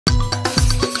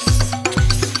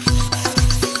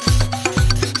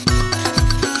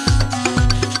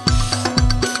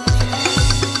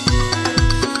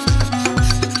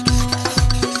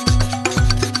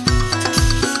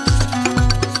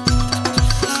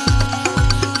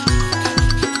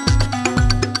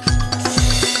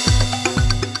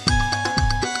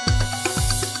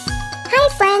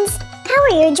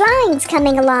your drawings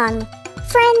coming along.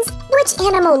 Friends, which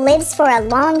animal lives for a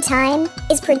long time,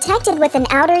 is protected with an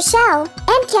outer shell,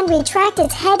 and can retract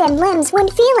its head and limbs when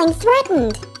feeling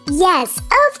threatened? Yes,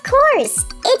 of course!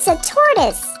 It's a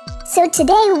tortoise! So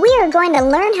today we are going to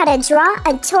learn how to draw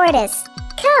a tortoise.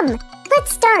 Come,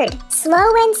 let's start,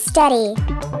 slow and steady.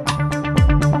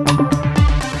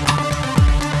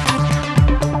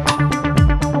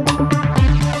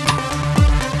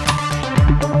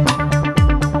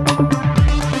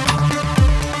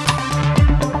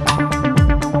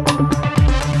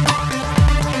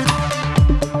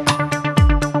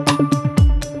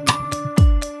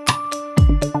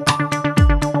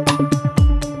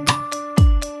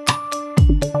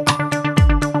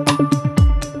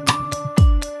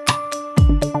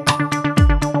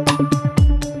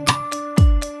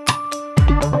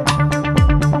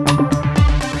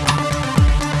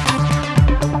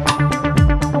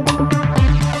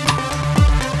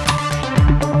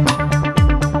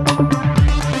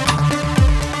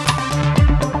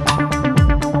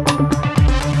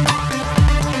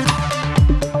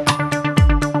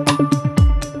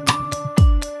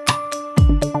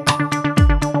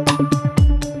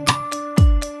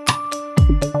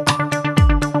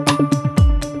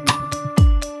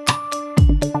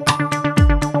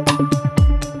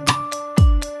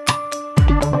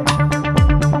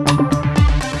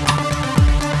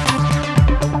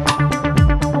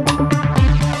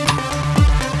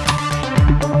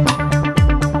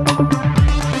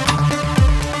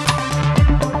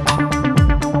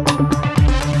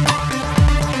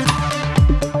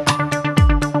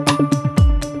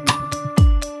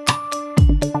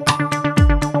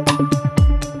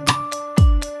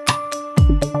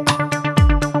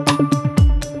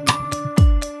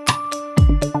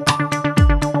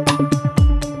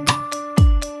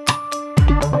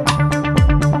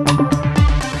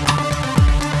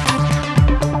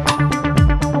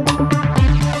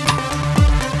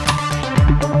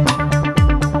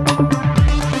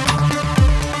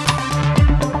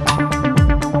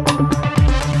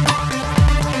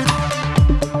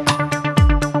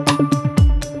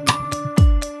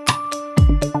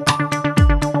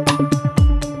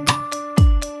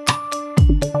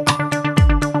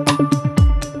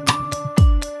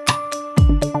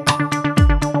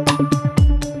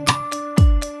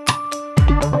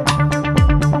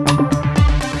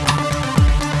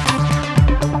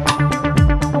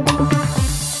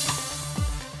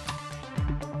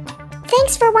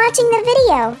 Thanks for watching the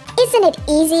video! Isn't it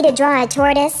easy to draw a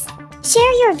tortoise?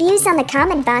 Share your views on the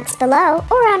comment box below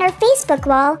or on our Facebook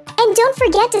wall, and don't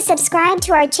forget to subscribe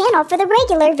to our channel for the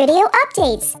regular video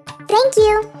updates. Thank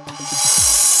you!